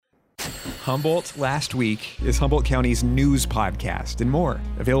Humboldt Last Week is Humboldt County's news podcast and more.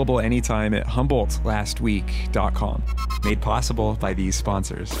 Available anytime at HumboldtLastWeek.com. Made possible by these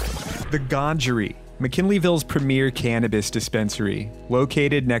sponsors. The Gangery, McKinleyville's premier cannabis dispensary,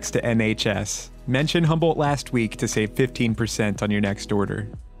 located next to NHS. Mention Humboldt Last Week to save 15% on your next order.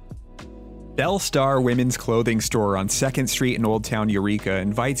 Belle Star Women's Clothing Store on 2nd Street in Old Town Eureka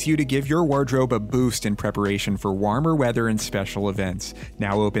invites you to give your wardrobe a boost in preparation for warmer weather and special events.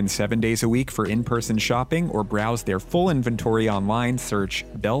 Now open 7 days a week for in-person shopping or browse their full inventory online. Search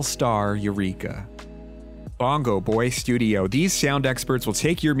Belle Star Eureka. Bongo Boy Studio. These sound experts will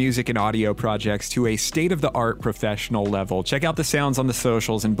take your music and audio projects to a state-of-the-art professional level. Check out the sounds on the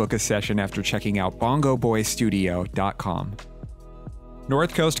socials and book a session after checking out bongoboystudio.com.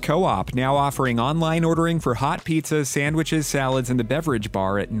 North Coast Co-op, now offering online ordering for hot pizzas, sandwiches, salads, and the beverage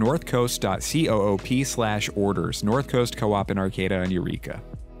bar at northcoast.coop/orders. North Coast Co-op in Arcata and Eureka.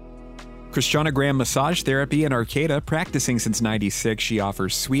 Christiana Graham Massage Therapy in Arcata, practicing since '96. She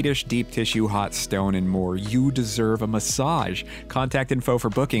offers Swedish, deep tissue, hot stone, and more. You deserve a massage. Contact info for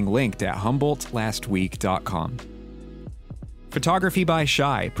booking linked at HumboldtLastWeek.com. Photography by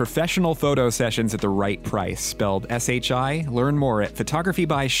Shy, professional photo sessions at the right price, spelled SHI. Learn more at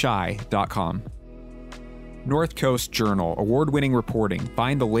photographybyshy.com. North Coast Journal, award-winning reporting.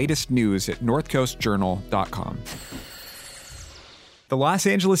 Find the latest news at northcoastjournal.com. The Los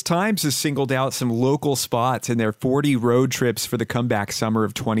Angeles Times has singled out some local spots in their 40 road trips for the comeback summer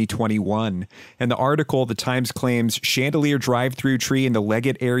of 2021. In the article, the Times claims Chandelier drive-through tree in the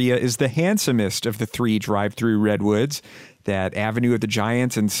Leggett area is the handsomest of the 3 drive-through redwoods. That Avenue of the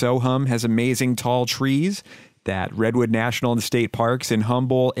Giants in Soham has amazing tall trees. That Redwood National and State Parks in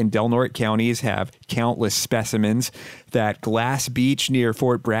Humboldt and Del Norte counties have countless specimens. That Glass Beach near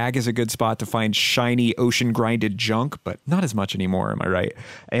Fort Bragg is a good spot to find shiny ocean-grinded junk, but not as much anymore, am I right?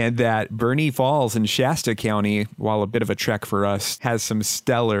 And that Bernie Falls in Shasta County, while a bit of a trek for us, has some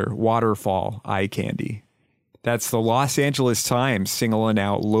stellar waterfall eye candy. That's the Los Angeles Times singling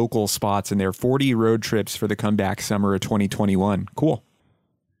out local spots in their 40 road trips for the comeback summer of 2021. Cool.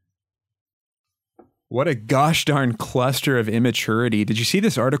 What a gosh darn cluster of immaturity. Did you see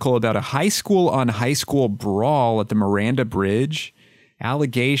this article about a high school on high school brawl at the Miranda Bridge?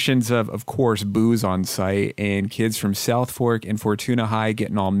 Allegations of course, booze on site, and kids from South Fork and Fortuna High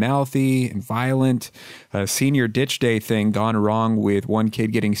getting all mouthy and violent. A senior ditch day thing gone wrong with one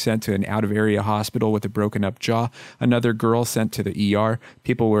kid getting sent to an out-of-area hospital with a broken up jaw. Another girl sent to the ER.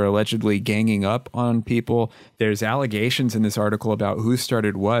 People were allegedly ganging up on people. There's allegations in this article about who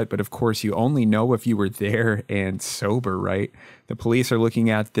started what, but of course you only know if you were there and sober, right? The police are looking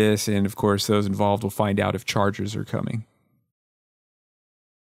at this, and of course those involved will find out if charges are coming.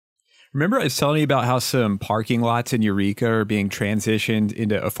 Remember I was telling you about how some parking lots in Eureka are being transitioned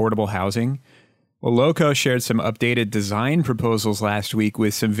into affordable housing? Well, Loco shared some updated design proposals last week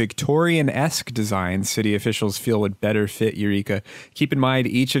with some Victorian-esque designs city officials feel would better fit Eureka. Keep in mind,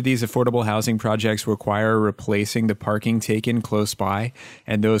 each of these affordable housing projects require replacing the parking taken close by,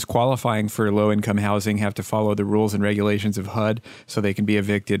 and those qualifying for low-income housing have to follow the rules and regulations of HUD so they can be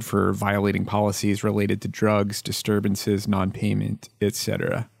evicted for violating policies related to drugs, disturbances, non-payment,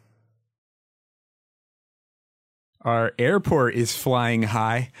 etc. Our airport is flying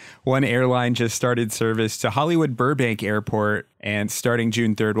high. One airline just started service to Hollywood Burbank Airport, and starting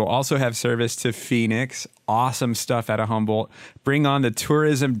June 3rd, we'll also have service to Phoenix. Awesome stuff out of Humboldt. Bring on the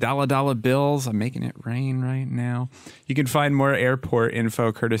tourism dollar bills. I'm making it rain right now. You can find more airport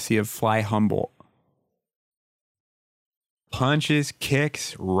info courtesy of Fly Humboldt. Punches,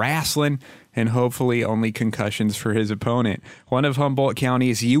 kicks, wrestling, and hopefully only concussions for his opponent. One of Humboldt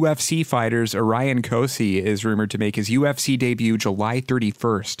County's UFC fighters, Orion Kosi, is rumored to make his UFC debut July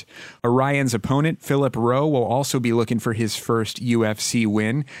 31st. Orion's opponent, Philip Rowe, will also be looking for his first UFC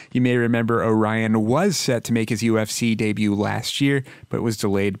win. You may remember Orion was set to make his UFC debut last year, but was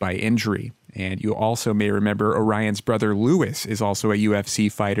delayed by injury. And you also may remember Orion's brother Lewis is also a UFC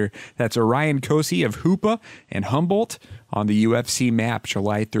fighter. That's Orion Kosi of Hoopa and Humboldt on the UFC map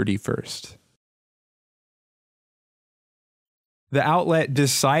July 31st. The outlet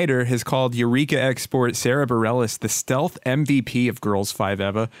Decider has called Eureka export Sarah Bareilles the stealth MVP of Girls 5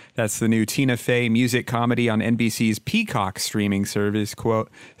 Eva. That's the new Tina Fey music comedy on NBC's Peacock streaming service.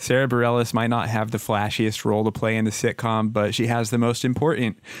 Quote, Sarah Bareilles might not have the flashiest role to play in the sitcom, but she has the most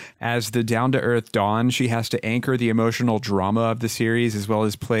important. As the down-to-earth Dawn, she has to anchor the emotional drama of the series as well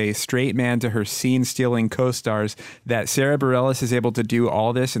as play straight man to her scene-stealing co-stars. That Sarah Bareilles is able to do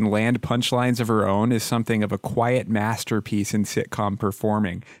all this and land punchlines of her own is something of a quiet masterpiece in sitcom sitcom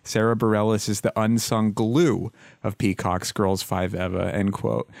performing. Sarah Bareilles is the unsung glue of Peacock's Girls 5 Eva, end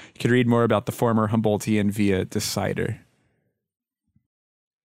quote. You can read more about the former Humboldtian via Decider.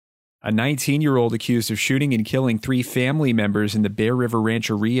 A 19-year-old accused of shooting and killing 3 family members in the Bear River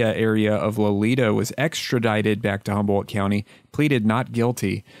Rancheria area of Lolita was extradited back to Humboldt County, pleaded not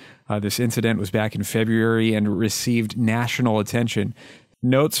guilty. This incident was back in February and received national attention.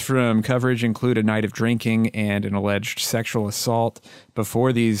 Notes from coverage include a night of drinking and an alleged sexual assault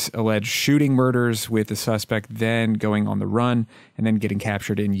before these alleged shooting murders, with the suspect then going on the run and then getting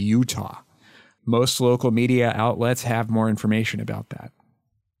captured in Utah. Most local media outlets have more information about that.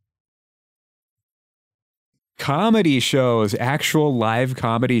 Comedy shows, actual live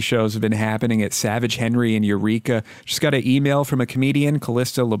comedy shows have been happening at Savage Henry in Eureka. Just got an email from a comedian,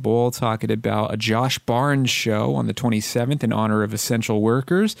 Callista LeBoul, talking about a Josh Barnes show on the 27th in honor of essential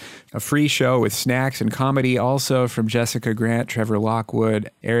workers. A free show with snacks and comedy also from Jessica Grant, Trevor Lockwood,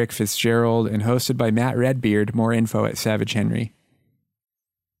 Eric Fitzgerald, and hosted by Matt Redbeard. More info at Savage Henry.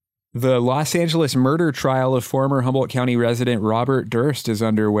 The Los Angeles murder trial of former Humboldt County resident Robert Durst is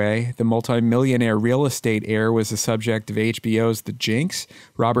underway. The multimillionaire real estate heir was the subject of HBO's The Jinx.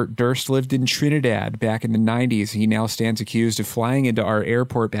 Robert Durst lived in Trinidad back in the 90s. He now stands accused of flying into our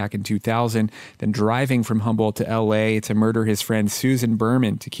airport back in 2000, then driving from Humboldt to LA to murder his friend Susan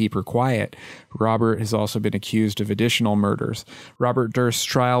Berman to keep her quiet. Robert has also been accused of additional murders. Robert Durst's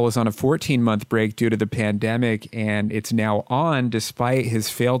trial was on a 14-month break due to the pandemic, and it's now on despite his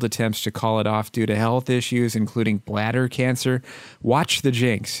failed attempts to call it off due to health issues, including bladder cancer. Watch The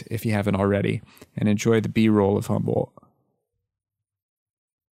Jinx if you haven't already, and enjoy the B-roll of Humboldt.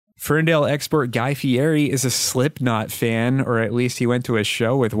 Ferndale expert Guy Fieri is a Slipknot fan, or at least he went to a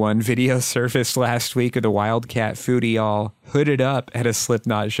show with one. Video surfaced last week of the Wildcat foodie all hooded up at a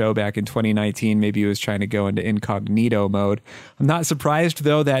Slipknot show back in 2019. Maybe he was trying to go into incognito mode. I'm not surprised,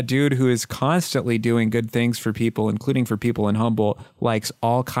 though, that dude who is constantly doing good things for people, including for people in Humboldt, likes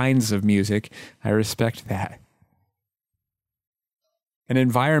all kinds of music. I respect that. An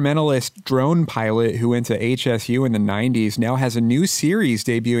environmentalist drone pilot who went to HSU in the 90s now has a new series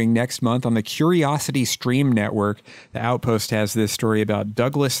debuting next month on the Curiosity Stream Network. The Outpost has this story about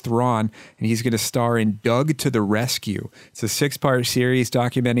Douglas Thrawn, and he's going to star in Doug to the Rescue. It's a 6-part series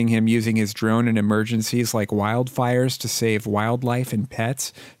documenting him using his drone in emergencies like wildfires to save wildlife and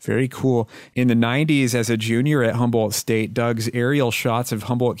pets. Very cool. In the 90s, as a junior at Humboldt State, Doug's aerial shots of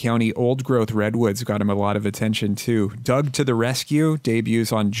Humboldt County old-growth redwoods got him a lot of attention, too. Doug to the Rescue debuts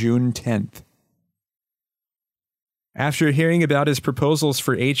on June 10th. After hearing about his proposals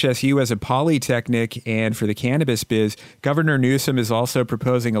for HSU as a polytechnic and for the cannabis biz, Governor Newsom is also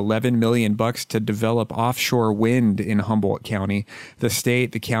proposing $11 million to develop offshore wind in Humboldt County. The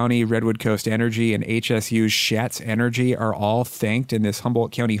state, the county, Redwood Coast Energy, and HSU's Schatz Energy are all thanked in this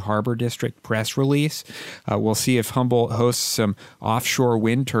Humboldt County Harbor District press release. We'll see if Humboldt hosts some offshore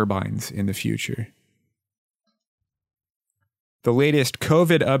wind turbines in the future. The latest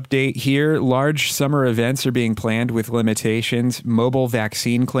COVID update here. Large summer events are being planned with limitations. Mobile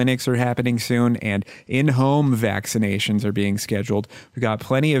vaccine clinics are happening soon, and in-home vaccinations are being scheduled. We've got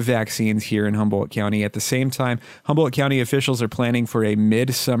plenty of vaccines here in Humboldt County. At the same time, Humboldt County officials are planning for a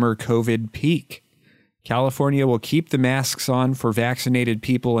mid-summer COVID peak. California will keep the masks on for vaccinated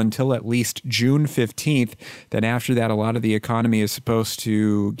people until at least June 15th. Then after that, a lot of the economy is supposed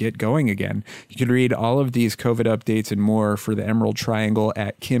to get going again. You can read all of these COVID updates and more for the Emerald Triangle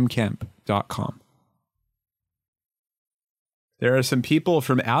at kimkemp.com. There are some people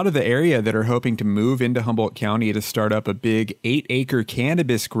from out of the area that are hoping to move into Humboldt County to start up a big 8-acre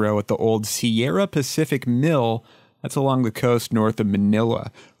cannabis grow at the old Sierra Pacific Mill. That's along the coast north of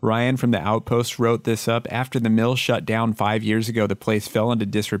Manila. Ryan from the Outpost wrote this up. After the mill shut down 5 years ago, the place fell into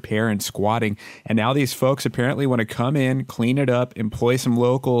disrepair and squatting. And now these folks apparently want to come in, clean it up, employ some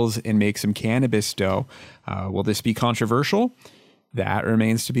locals, and make some cannabis dough. Will this be controversial? That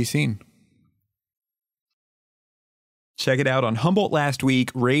remains to be seen. Check it out on Humboldt Last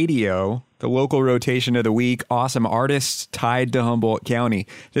Week Radio, the local rotation of the week. Awesome artists tied to Humboldt County.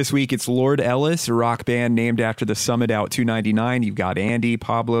 This week it's Lord Ellis, a rock band named after the Summit Out 299. You've got Andy,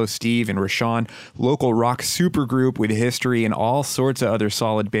 Pablo, Steve, and Rashawn. Local rock supergroup with history and all sorts of other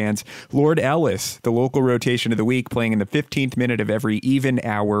solid bands. Lord Ellis, the local rotation of the week, playing in the 15th minute of every even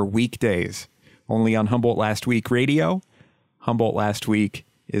hour weekdays. Only on Humboldt Last Week Radio. Humboldt Last Week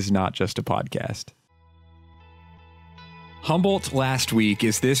is not just a podcast. Humboldt Last Week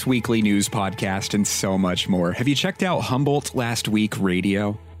is this weekly news podcast and so much more. Have you checked out Humboldt Last Week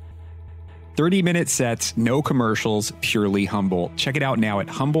Radio? 30-minute sets, no commercials, purely Humboldt. Check it out now at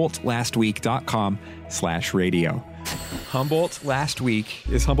HumboldtLastWeek.com/radio. Humboldt Last Week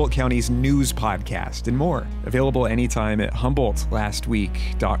is Humboldt County's news podcast and more. Available anytime at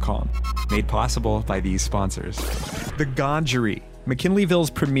HumboldtLastWeek.com. Made possible by these sponsors. The Gangery, McKinleyville's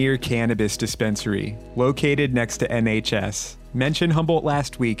premier cannabis dispensary, located next to NHS. Mention Humboldt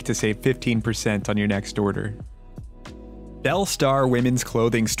Last Week to save 15% on your next order. Belle Star Women's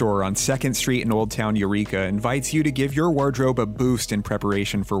Clothing Store on 2nd Street in Old Town Eureka invites you to give your wardrobe a boost in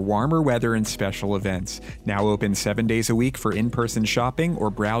preparation for warmer weather and special events. Now open 7 days a week for in-person shopping or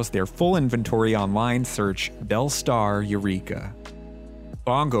browse their full inventory online. Search Belle Star Eureka.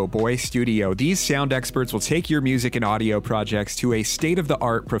 Bongo Boy Studio. These sound experts will take your music and audio projects to a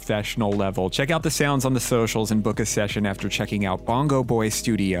state-of-the-art professional level. Check out the sounds on the socials and book a session after checking out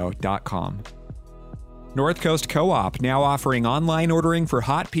bongoboystudio.com. North Coast Co-op, now offering online ordering for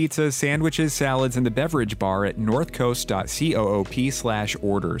hot pizzas, sandwiches, salads, and the beverage bar at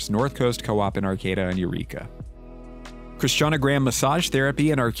northcoast.coop/orders. North Coast Co-op in Arcata and Eureka. Christiana Graham Massage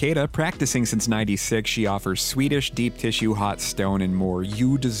Therapy in Arcata, practicing since '96. She offers Swedish, deep tissue, hot stone, and more.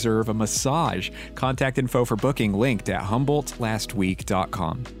 You deserve a massage. Contact info for booking linked at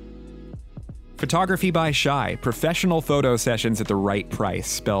HumboldtLastWeek.com. Photography by Shy, professional photo sessions at the right price,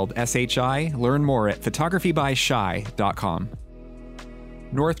 spelled SHI. Learn more at photographybyshy.com.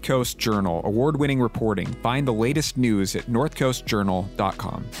 North Coast Journal, award-winning reporting. Find the latest news at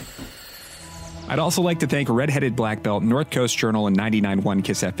northcoastjournal.com. I'd also like to thank Redheaded Black Belt, North Coast Journal, and 99.1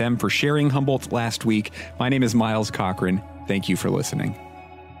 KISS FM for sharing Humboldt Last Week. My name is Miles Cochran. Thank you for listening.